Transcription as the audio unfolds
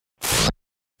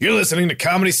You're listening to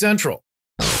Comedy Central.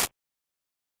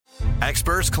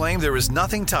 Experts claim there is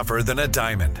nothing tougher than a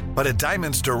diamond. But at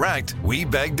Diamonds Direct, we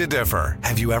beg to differ.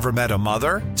 Have you ever met a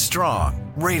mother?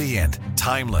 Strong, radiant,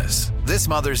 timeless. This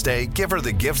Mother's Day, give her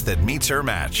the gift that meets her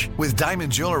match. With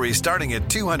diamond jewelry starting at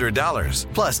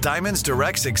 $200. Plus Diamonds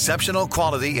Direct's exceptional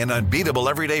quality and unbeatable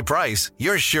everyday price,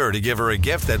 you're sure to give her a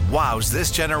gift that wows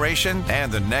this generation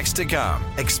and the next to come.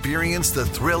 Experience the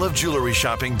thrill of jewelry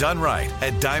shopping done right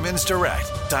at Diamonds Direct.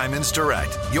 Diamonds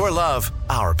Direct. Your love,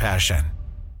 our passion.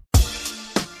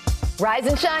 Rise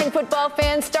and shine, football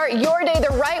fans. Start your day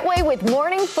the right way with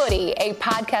Morning Footy, a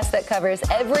podcast that covers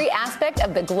every aspect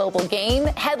of the global game,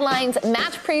 headlines,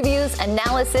 match previews,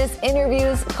 analysis,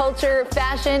 interviews, culture,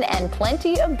 fashion, and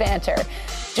plenty of banter.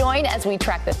 Join as we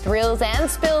track the thrills and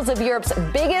spills of Europe's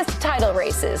biggest title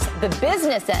races, the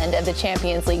business end of the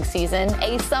Champions League season,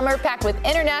 a summer packed with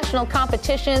international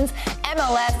competitions,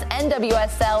 MLS,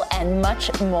 NWSL, and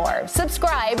much more.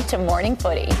 Subscribe to Morning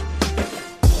Footy.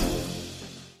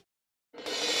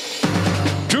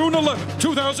 June 11,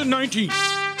 2019.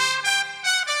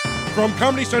 From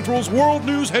Comedy Central's World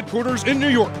News headquarters in New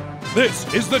York,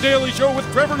 this is The Daily Show with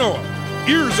Trevor Noah,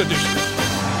 Ears Edition.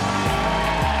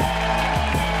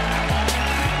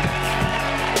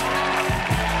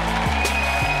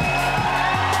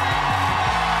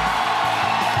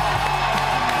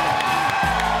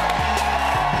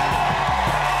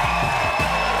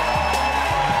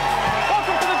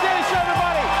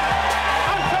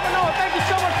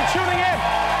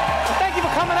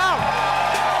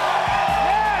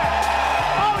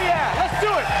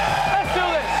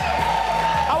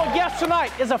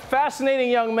 Is a fascinating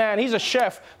young man. He's a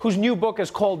chef whose new book is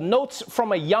called Notes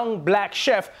from a Young Black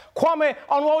Chef. Kwame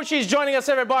Onwuachi is joining us,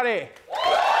 everybody. It's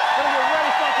going to be a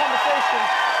really fun conversation.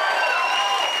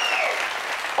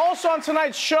 Also on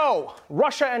tonight's show,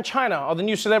 Russia and China are the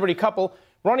new celebrity couple.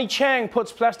 Ronnie Chang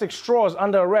puts plastic straws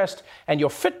under arrest, and your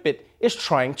Fitbit is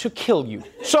trying to kill you.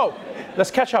 So,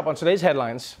 let's catch up on today's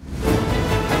headlines.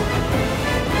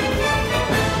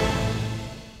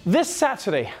 This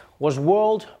Saturday was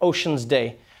World Oceans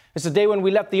Day. It's the day when we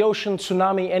let the ocean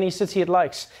tsunami any city it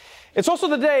likes. It's also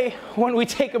the day when we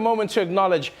take a moment to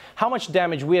acknowledge how much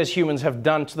damage we as humans have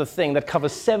done to the thing that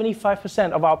covers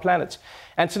 75% of our planet.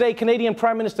 And today, Canadian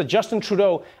Prime Minister Justin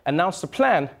Trudeau announced a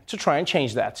plan to try and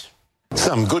change that.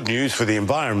 Some good news for the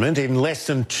environment. In less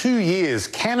than 2 years,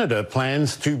 Canada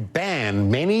plans to ban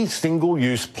many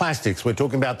single-use plastics. We're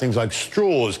talking about things like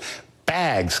straws,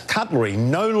 bags, cutlery,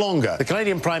 no longer. The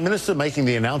Canadian Prime Minister making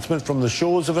the announcement from the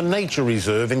shores of a nature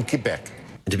reserve in Quebec.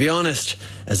 And to be honest,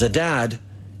 as a dad,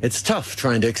 it's tough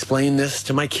trying to explain this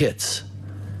to my kids.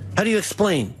 How do you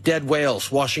explain dead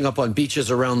whales washing up on beaches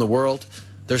around the world,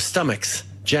 their stomachs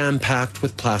jam-packed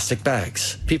with plastic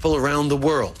bags? People around the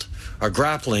world are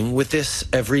grappling with this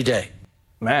every day.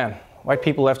 Man, white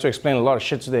people have to explain a lot of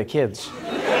shit to their kids.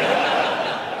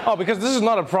 Oh, because this is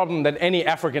not a problem that any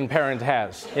African parent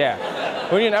has. Yeah.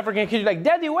 When you're an African kid, you're like,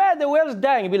 Daddy, why are the whales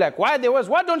dying? You'd be like, why are the whales?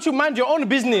 Why don't you mind your own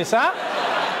business, huh?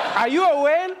 Are you a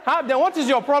whale? Huh? Then what is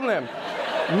your problem?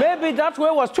 Maybe that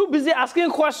whale was too busy asking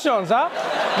questions, huh?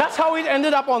 That's how it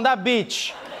ended up on that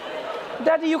beach.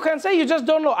 Daddy, you can say you just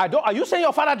don't know. Are you saying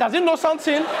your father doesn't know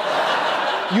something?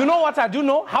 You know what I do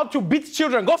know? How to beat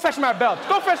children. Go fetch my belt.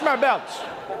 Go fetch my belt.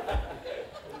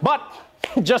 But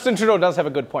Justin Trudeau does have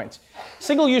a good point.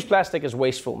 Single-use plastic is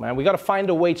wasteful, man. We got to find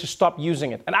a way to stop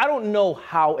using it. And I don't know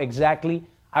how exactly.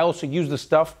 I also use the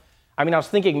stuff. I mean, I was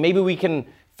thinking maybe we can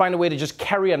find a way to just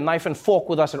carry a knife and fork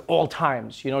with us at all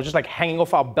times. You know, just like hanging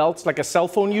off our belts like a cell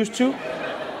phone used to.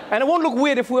 And it won't look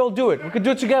weird if we all do it. We could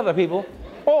do it together, people.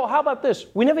 Or how about this?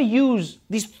 We never use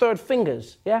these third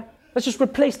fingers, yeah? Let's just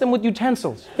replace them with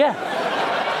utensils, yeah?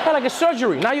 Yeah, like a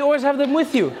surgery. Now you always have them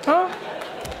with you, huh?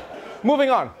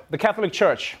 Moving on, the Catholic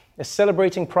Church is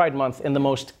celebrating Pride Month in the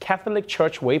most Catholic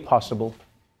Church way possible.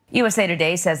 USA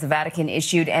Today says the Vatican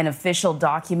issued an official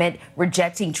document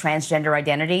rejecting transgender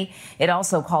identity. It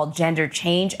also called gender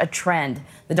change a trend.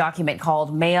 The document,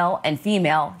 called Male and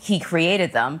Female, He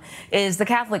Created Them, is the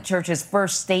Catholic Church's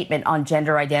first statement on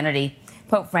gender identity.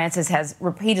 Pope Francis has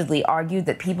repeatedly argued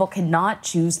that people cannot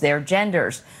choose their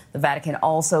genders. The Vatican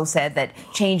also said that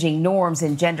changing norms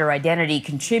in gender identity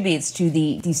contributes to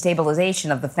the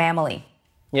destabilization of the family.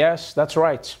 Yes, that's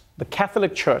right. The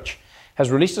Catholic Church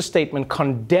has released a statement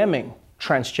condemning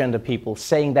transgender people,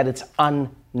 saying that it's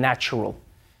unnatural,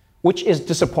 which is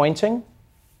disappointing,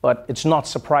 but it's not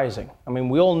surprising. I mean,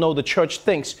 we all know the church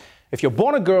thinks if you're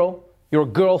born a girl, you're a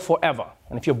girl forever.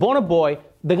 And if you're born a boy,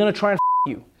 they're going to try and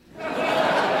you.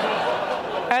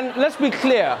 And let's be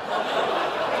clear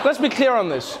on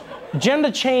this.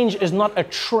 Gender change is not a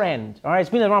trend, all right? It's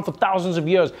been around for thousands of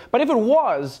years. But if it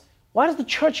was, why does the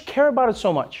church care about it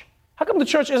so much? How come the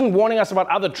church isn't warning us about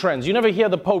other trends? You never hear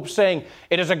the Pope saying,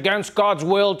 it is against God's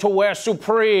will to wear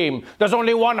supreme. There's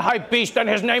only one hype beast and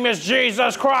his name is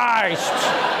Jesus Christ.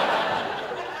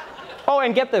 Oh,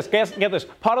 and get this.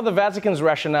 Part of the Vatican's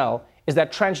rationale is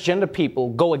that transgender people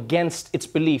go against its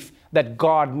belief that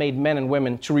God made men and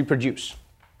women to reproduce.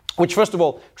 Which, first of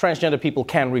all, transgender people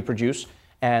can reproduce.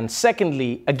 And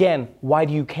secondly, again, why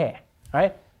do you care,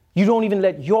 right? You don't even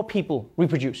let your people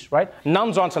reproduce, right?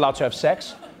 Nuns aren't allowed to have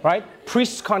sex, right?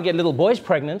 Priests can't get little boys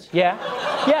pregnant. Yeah,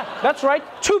 that's right.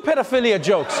 2 pedophilia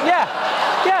jokes. Yeah.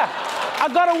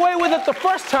 I got away with it the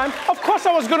first time. Of course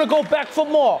I was going to go back for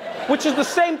more, which is the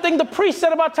same thing the priest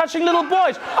said about touching little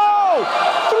boys. Oh,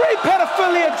 3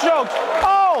 pedophilia jokes.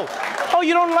 Oh,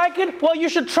 you don't like it? Well, you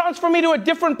should transfer me to a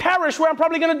different parish where I'm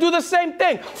probably going to do the same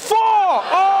thing. 4.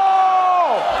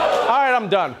 Oh! All right, I'm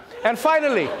done. And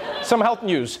finally, some health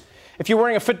news. If you're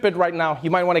wearing a Fitbit right now,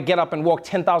 you might want to get up and walk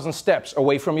 10,000 steps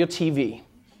away from your TV.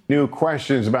 New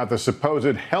questions about the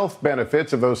supposed health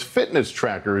benefits of those fitness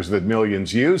trackers that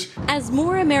millions use. As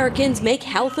more Americans make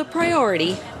health a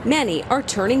priority, many are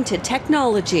turning to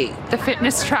technology. The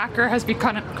fitness tracker has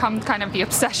become kind of the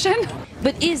obsession.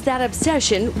 But is that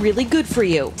obsession really good for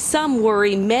you? Some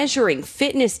worry measuring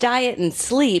fitness, diet, and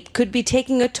sleep could be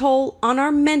taking a toll on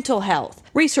our mental health.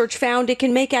 Research found it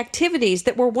can make activities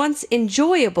that were once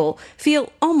enjoyable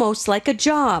feel almost like a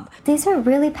job. These are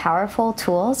really powerful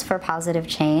tools for positive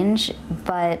change,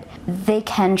 but they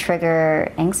can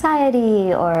trigger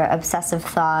anxiety or obsessive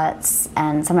thoughts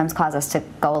and sometimes cause us to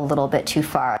go a little bit too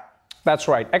far. That's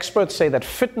right. Experts say that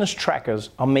fitness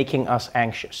trackers are making us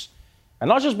anxious. And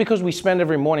not just because we spend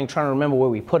every morning trying to remember where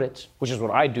we put it, which is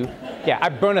what I do. Yeah, I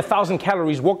burn 1,000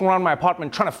 calories walking around my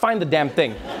apartment trying to find the damn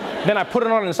thing. Then I put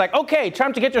it on and it's like, okay,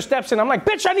 time to get your steps in. I'm like,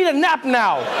 bitch, I need a nap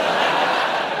now.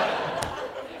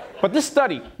 But this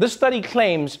study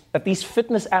claims that these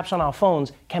fitness apps on our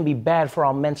phones can be bad for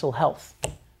our mental health.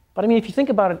 But I mean, if you think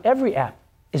about it, every app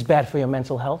is bad for your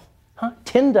mental health.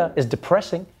 Tinder is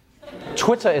depressing.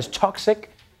 Twitter is toxic.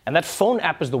 And that phone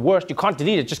app is the worst. You can't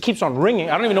delete it. It just keeps on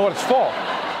ringing. I don't even know what it's for.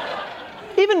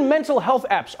 Even mental health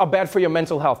apps are bad for your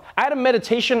mental health. I had a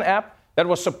meditation app that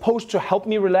was supposed to help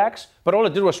me relax, but all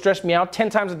it did was stress me out. 10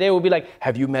 times a day it would be like,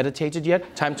 have you meditated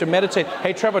yet? Time to meditate.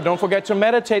 Hey, Trevor, don't forget to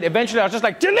meditate. Eventually, I was just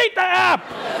like, delete the app!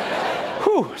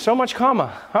 Whew, so much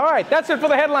karma. All right, that's it for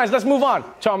the headlines. Let's move on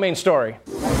to our main story.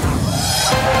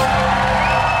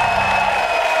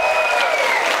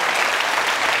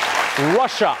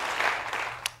 Russia.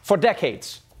 For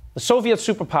decades, the Soviet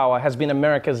superpower has been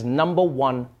America's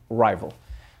 #1 rival.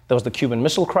 There was the Cuban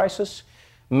Missile Crisis,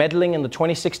 meddling in the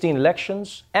 2016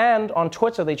 elections, and on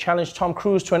Twitter they challenged Tom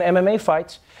Cruise to an MMA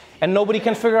fight, and nobody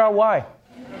can figure out why.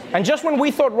 And just when we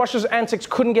thought Russia's antics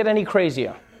couldn't get any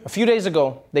crazier, a few days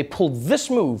ago, they pulled this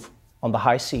move on the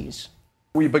high seas.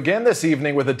 We begin this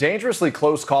evening with a dangerously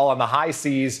close call on the high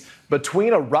seas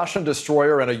between a Russian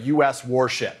destroyer and a U.S.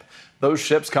 warship. Those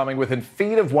ships coming within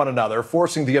feet of one another,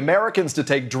 forcing the Americans to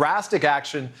take drastic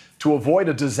action to avoid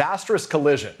a disastrous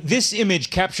collision. This image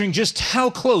capturing just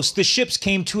how close the ships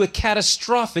came to a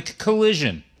catastrophic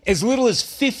collision. As little as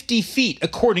 50 feet,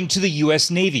 according to the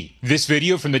U.S. Navy. This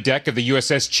video from the deck of the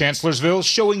USS Chancellorsville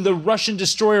showing the Russian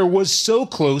destroyer was so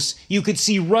close you could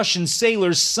see Russian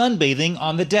sailors sunbathing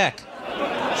on the deck.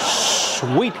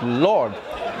 Sweet Lord.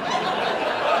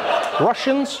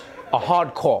 Russians are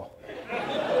hardcore.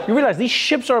 You realize these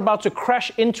ships are about to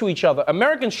crash into each other.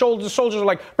 American soldiers are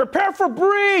like, prepare for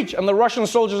breach! And the Russian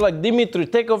soldiers are like, Dimitri,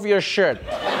 take off your shirt.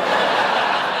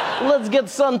 Let's get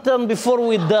suntan before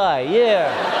we die,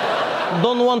 yeah.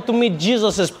 Don't want to meet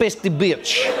Jesus as pasty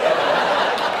bitch.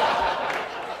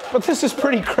 But this is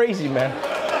pretty crazy, man.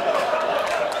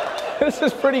 This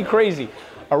is pretty crazy.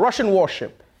 A Russian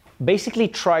warship basically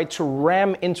tried to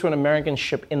ram into an American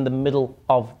ship in the middle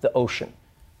of the ocean.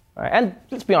 And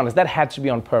let's be honest, that had to be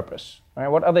on purpose. Right?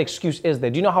 What other excuse is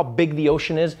there? Do you know how big the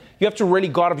ocean is? You have to really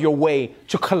go out of your way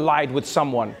to collide with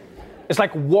someone. It's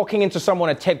like walking into someone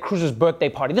at Ted Cruz's birthday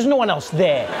party. There's no one else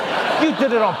there. You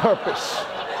did it on purpose.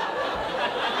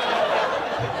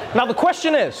 Now the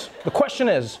question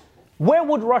is, where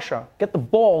would Russia get the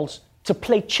balls to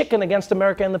play chicken against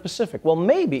America in the Pacific? Well,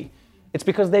 maybe it's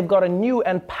because they've got a new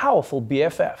and powerful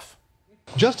BFF.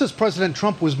 Just as President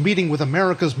Trump was meeting with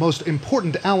America's most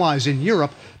important allies in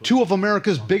Europe, 2 of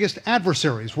America's biggest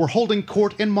adversaries were holding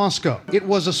court in Moscow. It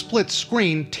was a split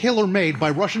screen tailor-made by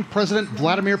Russian President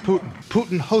Vladimir Putin.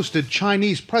 Putin hosted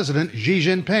Chinese President Xi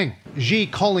Jinping. Xi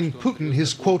calling Putin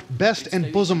his, quote, best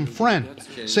and bosom friend,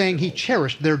 saying he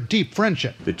cherished their deep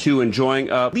friendship. The two enjoying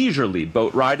a leisurely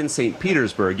boat ride in St.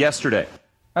 Petersburg yesterday.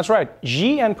 That's right.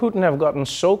 Xi and Putin have gotten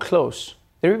so close,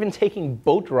 they're even taking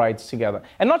boat rides together.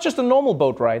 And not just a normal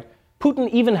boat ride. Putin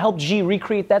even helped Xi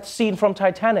recreate that scene from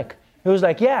Titanic. He was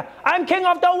like, yeah, I'm king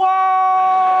of the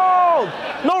world!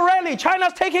 No, really,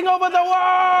 China's taking over the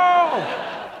world!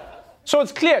 So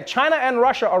it's clear, China and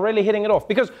Russia are really hitting it off,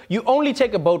 because you only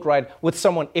take a boat ride with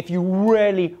someone if you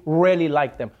really, really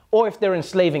like them, or if they're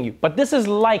enslaving you. But this is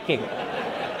liking.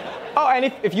 Oh,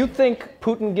 and if you think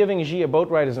Putin giving Xi a boat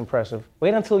ride is impressive,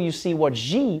 wait until you see what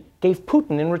Xi gave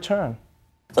Putin in return.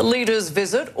 The leaders'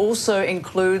 visit also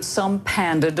includes some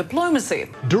panda diplomacy.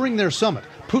 During their summit,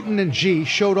 Putin and Xi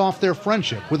showed off their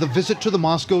friendship with a visit to the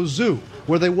Moscow Zoo,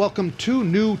 where they welcomed 2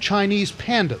 new Chinese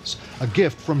pandas, a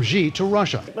gift from Xi to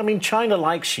Russia. I mean, China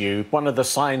likes you. One of the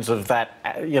signs of that,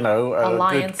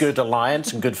 good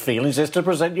alliance and good feelings is to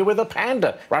present you with a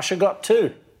panda. Russia got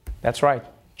 2. That's right.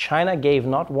 China gave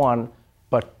not 1,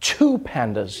 but 2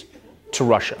 pandas to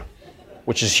Russia,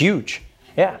 which is huge.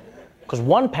 Yeah, because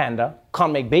 1 panda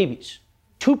can't make babies.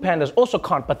 2 pandas also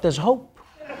can't, but there's hope.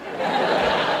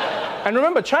 And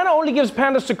remember, China only gives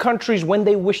pandas to countries when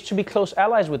they wish to be close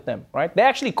allies with them, right? They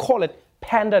actually call it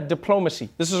panda diplomacy.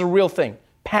 This is a real thing.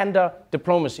 Panda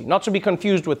diplomacy. Not to be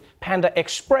confused with Panda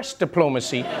Express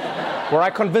diplomacy, where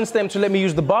I convinced them to let me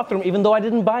use the bathroom even though I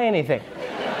didn't buy anything.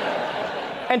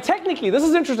 And technically, this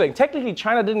is interesting, technically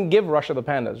China didn't give Russia the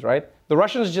pandas, right? The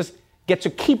Russians just get to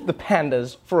keep the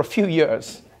pandas for a few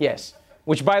years, yes.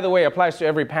 Which, by the way, applies to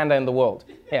every panda in the world.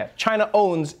 Yeah, China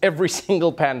owns every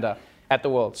single panda at the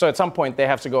world. So at some point, they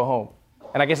have to go home.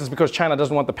 And I guess it's because China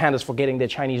doesn't want the pandas forgetting their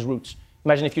Chinese roots.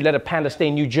 Imagine if you let a panda stay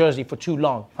in New Jersey for too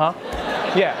long, huh?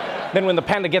 Yeah. Then when the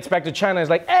panda gets back to China, it's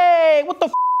like, hey, what the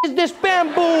is this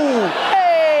bamboo?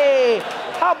 Hey,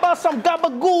 how about some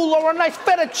gabagool or a nice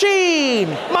fettuccine?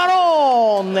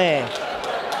 Marrone.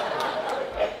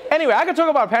 Anyway, I could talk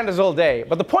about pandas all day,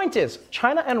 but the point is,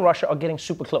 China and Russia are getting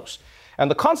super close. And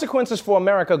the consequences for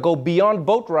America go beyond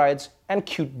boat rides and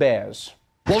cute bears.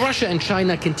 While Russia and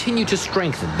China continue to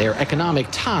strengthen their economic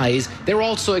ties, they're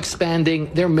also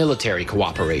expanding their military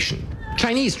cooperation.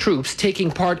 Chinese troops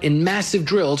taking part in massive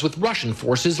drills with Russian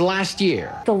forces last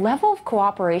year. The level of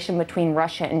cooperation between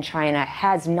Russia and China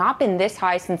has not been this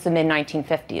high since the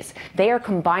mid-1950s. They are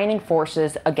combining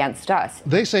forces against us.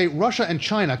 They say Russia and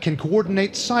China can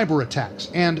coordinate cyber attacks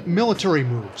and military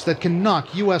moves that can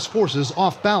knock U.S. forces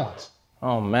off balance.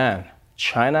 Oh, man.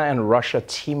 China and Russia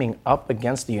teaming up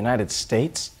against the United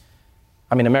States?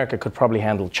 I mean, America could probably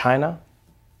handle China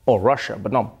or Russia,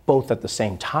 but not both at the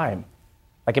same time.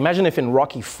 Like, imagine if in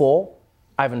Rocky IV,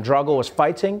 Ivan Drago was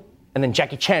fighting, and then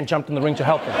Jackie Chan jumped in the ring to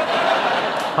help him.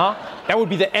 Huh? That would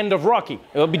be the end of Rocky.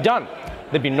 It would be done.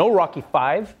 There'd be no Rocky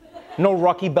V, no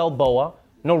Rocky Balboa,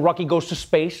 no Rocky Goes to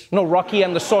Space, no Rocky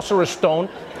and the Sorcerer's Stone,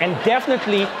 and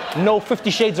definitely no 50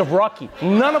 Shades of Rocky.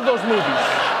 None of those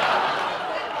movies.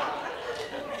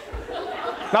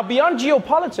 Now, beyond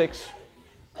geopolitics,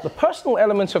 the personal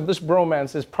elements of this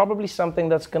bromance is probably something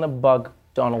that's going to bug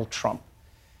Donald Trump.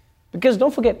 Because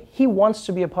don't forget, he wants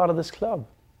to be a part of this club.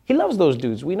 He loves those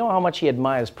dudes. We know how much he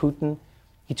admires Putin.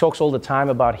 He talks all the time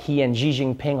about he and Xi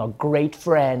Jinping are great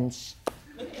friends.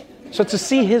 So to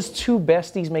see his 2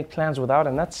 besties make plans without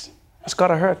him, that's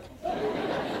gotta hurt.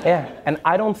 Yeah, and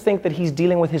I don't think that he's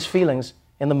dealing with his feelings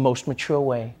in the most mature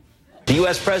way. The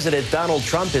U.S. President Donald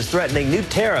Trump is threatening new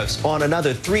tariffs on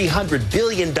another $300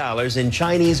 billion in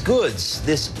Chinese goods.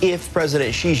 This if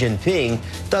President Xi Jinping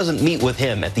doesn't meet with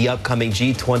him at the upcoming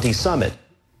G20 summit.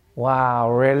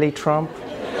 Wow, really, Trump?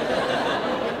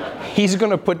 He's going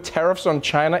to put tariffs on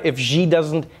China if Xi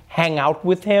doesn't hang out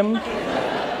with him?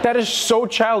 That is so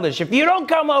childish. If you don't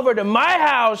come over to my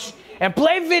house and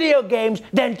play video games,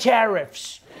 then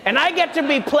tariffs. And I get to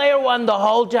be player 1 the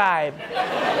whole time.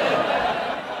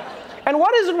 And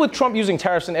what is it with Trump using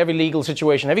tariffs in every legal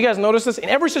situation? Have you guys noticed this? In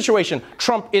every situation,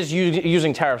 Trump is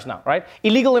using tariffs now, right?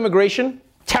 Illegal immigration,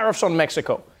 tariffs on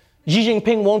Mexico. Xi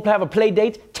Jinping won't have a play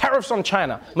date, tariffs on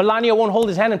China. Melania won't hold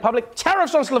his hand in public,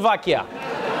 tariffs on Slovakia.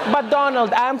 But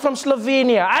Donald, I'm from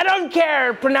Slovenia. I don't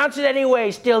care. Pronounce it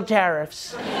anyway, still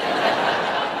tariffs.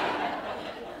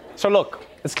 So look,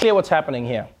 it's clear what's happening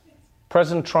here.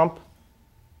 President Trump,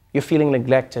 you're feeling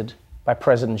neglected by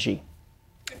President Xi.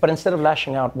 But instead of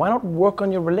lashing out, why not work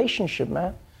on your relationship,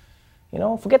 man? You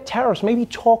know, forget tariffs. Maybe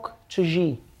talk to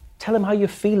Xi. Tell him how you're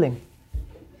feeling.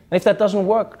 And if that doesn't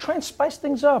work, try and spice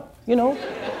things up, you know?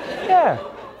 Yeah.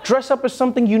 Dress up as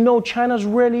something you know China's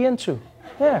really into.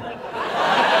 Yeah.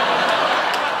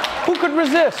 Who could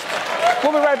resist?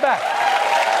 We'll be right back.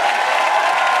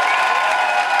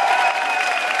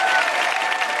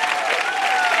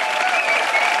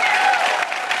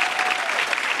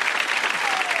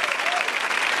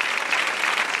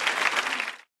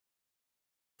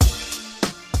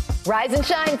 Rise and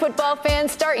shine, football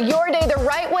fans. Start your day the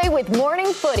right way with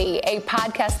Morning Footy, a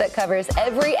podcast that covers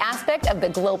every aspect of the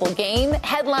global game,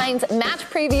 headlines, match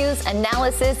previews,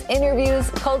 analysis, interviews,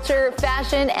 culture,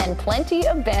 fashion, and plenty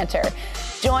of banter.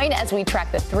 Join as we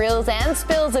track the thrills and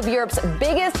spills of Europe's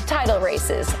biggest title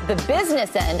races, the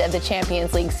business end of the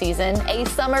Champions League season, a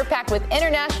summer packed with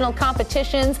international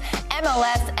competitions,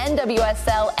 MLS,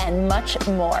 NWSL, and much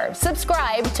more.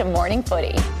 Subscribe to Morning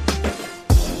Footy.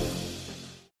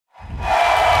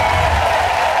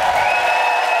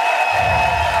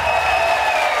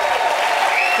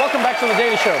 Welcome back to The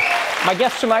Daily Show. My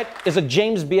guest tonight is a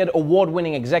James Beard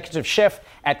award-winning executive chef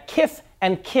at Kith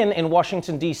and Kin in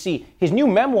Washington, D.C. His new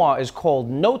memoir is called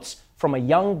Notes from a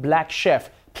Young Black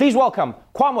Chef. Please welcome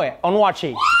Kwame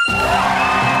Onwuachi.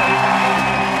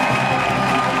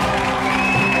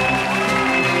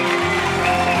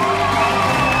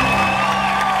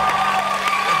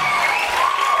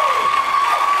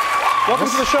 Welcome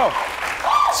to the show.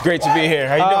 It's great to be here.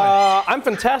 How you doing? I'm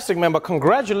fantastic, man, but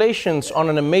congratulations on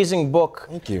an amazing book.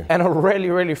 Thank you. And a really,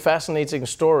 really fascinating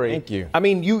story. Thank you. I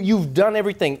mean, you've done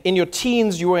everything. In your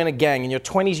teens, you were in a gang. In your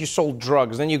 20s, you sold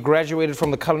drugs. Then you graduated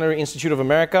from the Culinary Institute of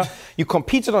America. You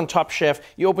competed on Top Chef.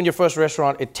 You opened your first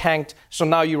restaurant. It tanked. So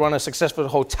now you run a successful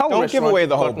hotel Don't restaurant. give away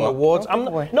the whole Gotten book. awards. Don't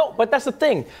give away. No, but that's the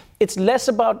thing. It's less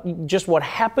about just what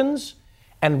happens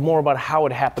and more about how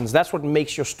it happens. That's what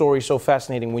makes your story so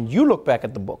fascinating when you look back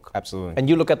at the book. Absolutely. And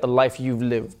you look at the life you've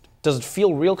lived. Does it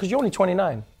feel real? Because you're only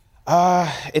 29.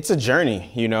 It's a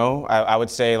journey, you know? I would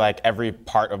say like every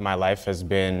part of my life has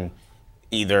been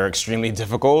either extremely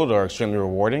difficult or extremely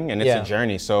rewarding, and it's a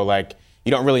journey. So like,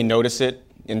 you don't really notice it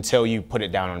until you put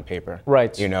it down on paper.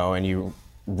 Right. You know, and you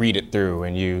read it through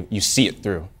and you see it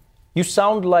through. You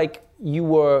sound like you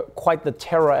were quite the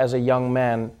terror as a young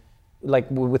man, like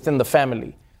within the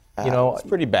family. You know, it's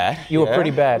pretty bad. You were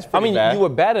pretty bad. Bad. You were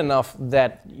bad enough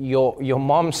that your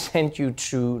mom sent you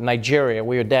to Nigeria,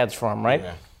 where your dad's from, right?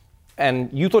 Yeah. And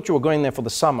you thought you were going there for the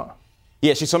summer.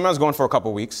 Yeah, she told me I was going for a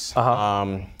couple weeks.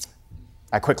 I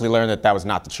quickly learned that was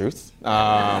not the truth.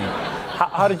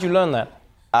 How did you learn that?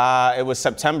 It was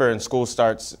September, and school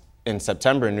starts in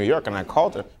September in New York, and I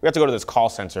called her. We had to go to this call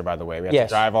center, by the way. We had to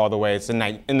drive all the way. It's in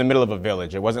the middle of a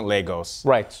village. It wasn't Lagos.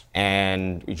 Right.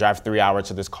 And we drive 3 hours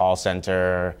to this call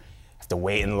center. Have to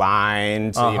wait in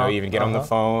line to even get on the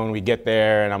phone. We get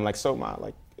there, and I'm like, so Ma,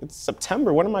 like, it's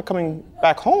September. When am I coming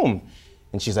back home?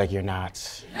 And she's like, you're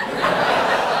not.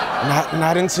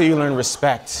 Not until you learn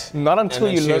respect. Not until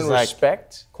you learn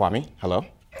respect? Kwame, hello?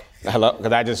 Hello?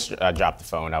 Because I just dropped the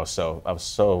phone. I was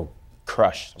so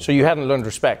crushed. So you hadn't learned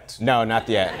respect? No, not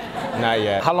yet. Not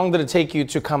yet. How long did it take you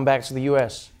to come back to the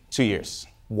U.S.? 2 years.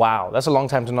 Wow, that's a long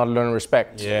time to not learn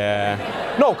respect.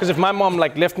 Yeah. No, because if my mom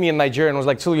like left me in Nigeria and was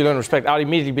like, till you learn respect, I'd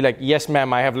immediately be like, yes,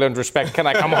 ma'am, I have learned respect. Can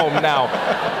I come home now?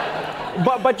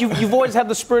 But you've always had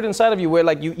the spirit inside of you where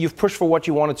like you've pushed for what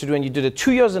you wanted to do, and you did it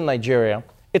 2 years in Nigeria.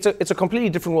 It's a completely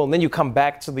different world. And then you come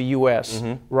back to the U.S.,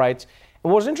 right?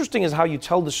 And what's interesting is how you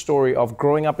tell the story of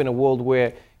growing up in a world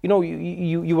where, you know,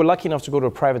 you were lucky enough to go to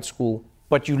a private school,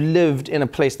 but you lived in a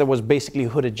place that was basically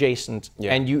hood adjacent,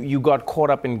 and you got caught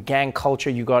up in gang culture.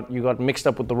 You got mixed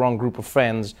up with the wrong group of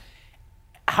friends.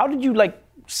 How did you like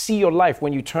see your life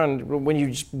when you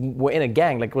just were in a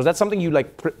gang? Like, was that something you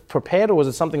like prepared, or was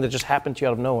it something that just happened to you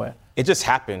out of nowhere? It just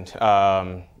happened.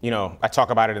 You know, I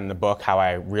talk about it in the book how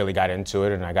I really got into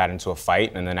it, and I got into a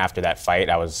fight, and then after that fight,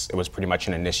 it was pretty much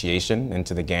an initiation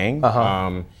into the gang.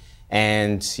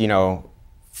 And you know,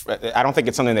 I don't think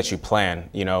it's something that you plan.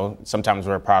 You know, sometimes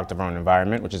we're a product of our own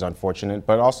environment, which is unfortunate,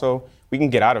 but also we can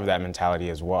get out of that mentality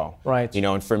as well. Right. You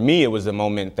know, and for me, it was the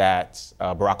moment that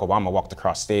Barack Obama walked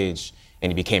across stage and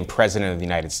he became president of the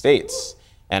United States.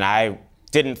 And I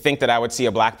didn't think that I would see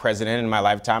a black president in my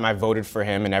lifetime. I voted for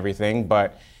him and everything,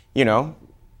 but you know,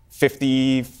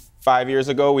 55 years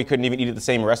ago, we couldn't even eat at the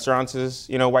same restaurants as,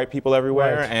 you know, white people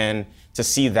everywhere. Right. And to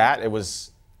see that,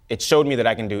 it showed me that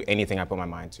I can do anything I put my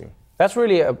mind to. That's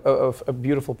really a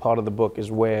beautiful part of the book,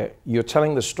 is where you're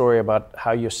telling the story about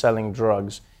how you're selling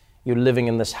drugs. You're living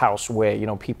in this house where, you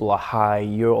know, people are high,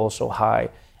 you're also high,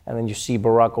 and then you see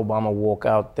Barack Obama walk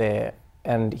out there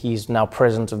and he's now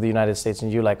president of the United States,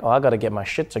 and you're like, oh, I gotta get my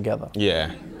shit together.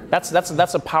 Yeah.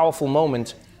 That's a powerful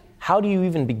moment. How do you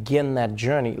even begin that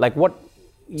journey? Like what,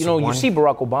 you know, you see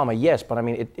Barack Obama, yes, but I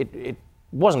mean, it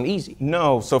wasn't easy.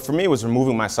 No, so for me, it was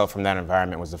removing myself from that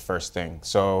environment was the first thing.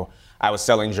 So I was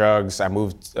selling drugs. I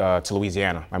moved to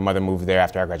Louisiana. My mother moved there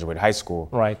after I graduated high school.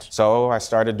 Right. So I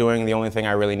started doing the only thing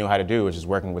I really knew how to do, which is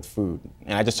working with food.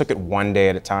 And I just took it one day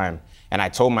at a time. And I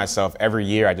told myself every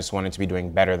year I just wanted to be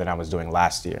doing better than I was doing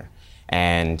last year.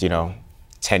 And, you know,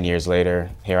 10 years later,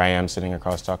 here I am sitting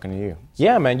across talking to you.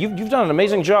 Yeah, man, you've done an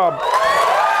amazing job,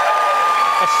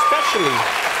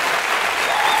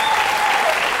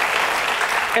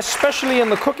 especially in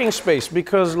the cooking space,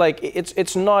 because like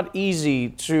it's not easy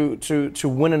to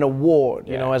win an award,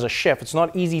 you know, as a chef. It's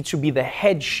not easy to be the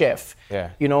head chef,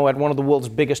 you know, at one of the world's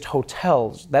biggest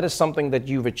hotels. That is something that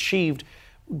you've achieved.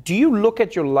 Do you look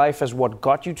at your life as what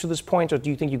got you to this point, or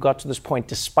do you think you got to this point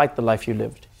despite the life you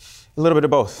lived? A little bit of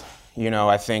both. You know,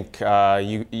 I think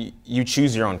you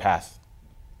choose your own path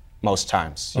most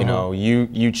times. You know,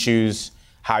 you choose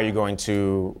how you're going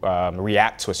to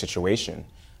react to a situation.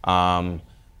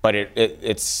 But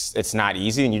it's not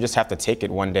easy, and you just have to take it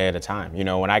one day at a time. You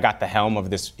know, when I got the helm of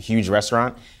this huge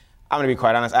restaurant, I'm gonna be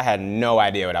quite honest, I had no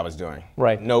idea what I was doing.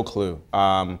 Right. No clue.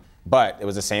 But it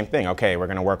was the same thing. Okay, we're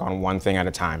gonna work on one thing at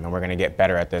a time, and we're gonna get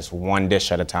better at this one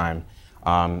dish at a time.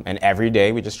 And every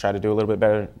day we just try to do a little bit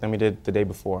better than we did the day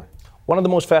before. One of the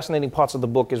most fascinating parts of the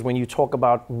book is when you talk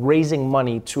about raising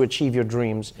money to achieve your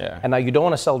dreams. Yeah. And now you don't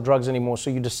want to sell drugs anymore, so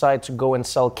you decide to go and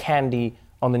sell candy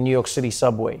on the New York City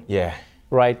subway. Yeah.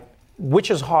 Right? Which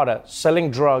is harder,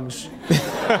 selling drugs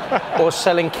or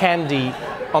selling candy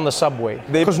on the subway?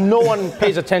 Because no one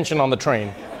pays attention on the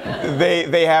train.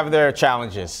 They have their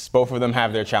challenges. Both of them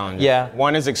have their challenges. Yeah.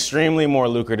 One is extremely more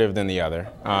lucrative than the other,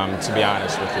 to be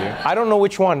honest with you. I don't know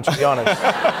which one, to be honest.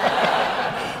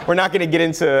 We're not going to get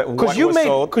into what was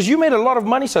sold. Because you made a lot of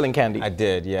money selling candy. I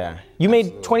did, yeah. You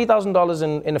made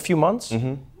 $20,000 in a few months?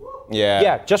 Mm-hmm. Yeah.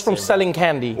 Yeah, just from selling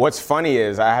candy. What's funny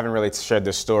is, I haven't really shared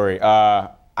this story.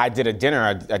 I did a dinner,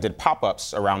 I did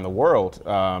pop-ups around the world,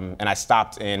 and I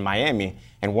stopped in Miami.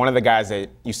 And one of the guys that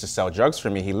used to sell drugs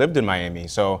for me, he lived in Miami.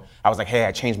 So I was like, hey,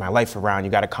 I changed my life around. You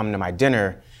got to come to my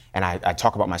dinner. And I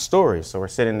talk about my story. So we're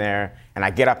sitting there, and I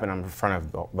get up, and I'm in front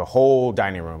of the whole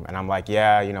dining room. And I'm like,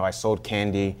 yeah, you know, I sold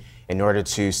candy in order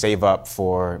to save up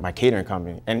for my catering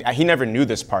company. And he never knew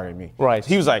this part of me. Right.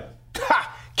 He was like,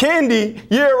 ha, candy?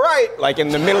 Yeah, right. Like in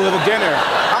the middle of the dinner.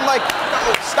 I'm like,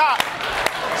 no, stop.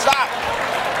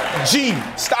 G,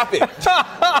 stop it.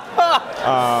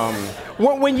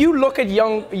 When you look at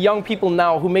young people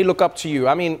now who may look up to you,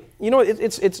 I mean, you know,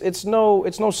 it's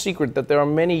no secret that there are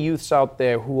many youths out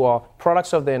there who are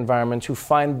products of their environment, who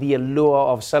find the allure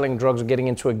of selling drugs or getting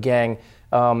into a gang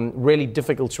really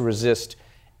difficult to resist.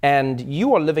 And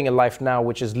you are living a life now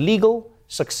which is legal,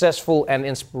 successful, and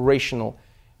inspirational.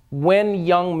 When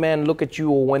young men look at you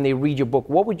or when they read your book,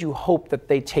 what would you hope that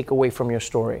they take away from your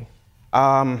story?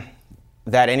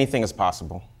 That anything is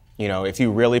possible. You know, if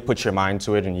you really put your mind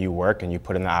to it and you work and you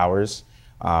put in the hours,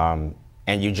 and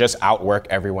you just outwork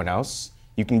everyone else,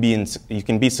 you can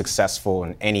be successful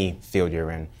in any field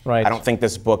you're in. Right. I don't think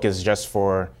this book is just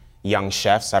for young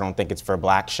chefs. I don't think it's for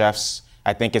black chefs.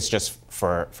 I think it's just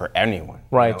for anyone.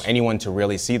 Right. You know, anyone to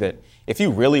really see that if you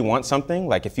really want something,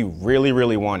 like if you really,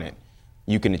 really want it,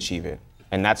 you can achieve it.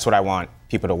 And that's what I want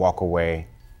people to walk away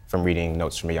from reading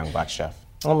Notes from a Young Black Chef.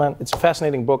 Oh man, it's a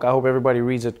fascinating book. I hope everybody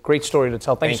reads it. Great story to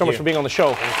tell. Thank you so much for being on the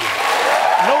show. Thank you.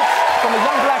 Notes from a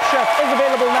Young Black Chef is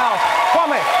available now.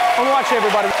 Kwame, Onwuachi,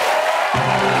 everybody.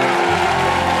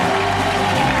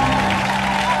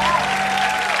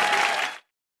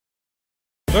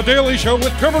 The Daily Show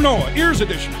with Trevor Noah, Ears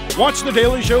Edition. Watch The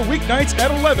Daily Show weeknights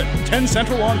at 11, 10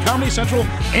 Central on Comedy Central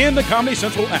and the Comedy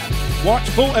Central app. Watch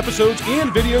full episodes and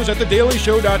videos at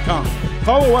thedailyshow.com.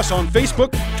 Follow us on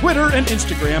Facebook, Twitter, and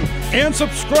Instagram, and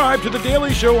subscribe to The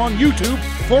Daily Show on YouTube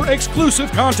for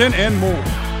exclusive content and more.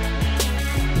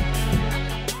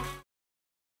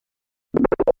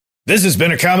 This has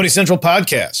been a Comedy Central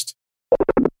podcast.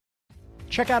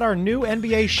 Check out our new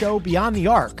NBA show, Beyond the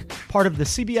Arc, part of the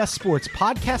CBS Sports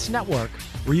Podcast Network,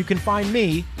 where you can find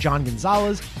me, John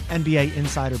Gonzalez, NBA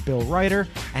insider Bill Ryder,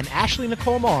 and Ashley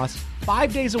Nicole Moss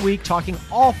 5 days a week talking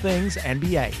all things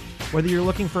NBA. Whether you're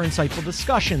looking for insightful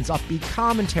discussions, upbeat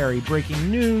commentary, breaking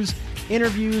news,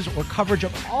 interviews, or coverage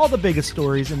of all the biggest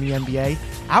stories in the NBA,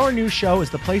 our new show is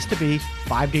the place to be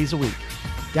 5 days a week.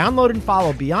 Download and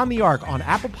follow Beyond the Arc on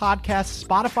Apple Podcasts,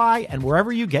 Spotify, and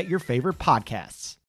wherever you get your favorite podcasts.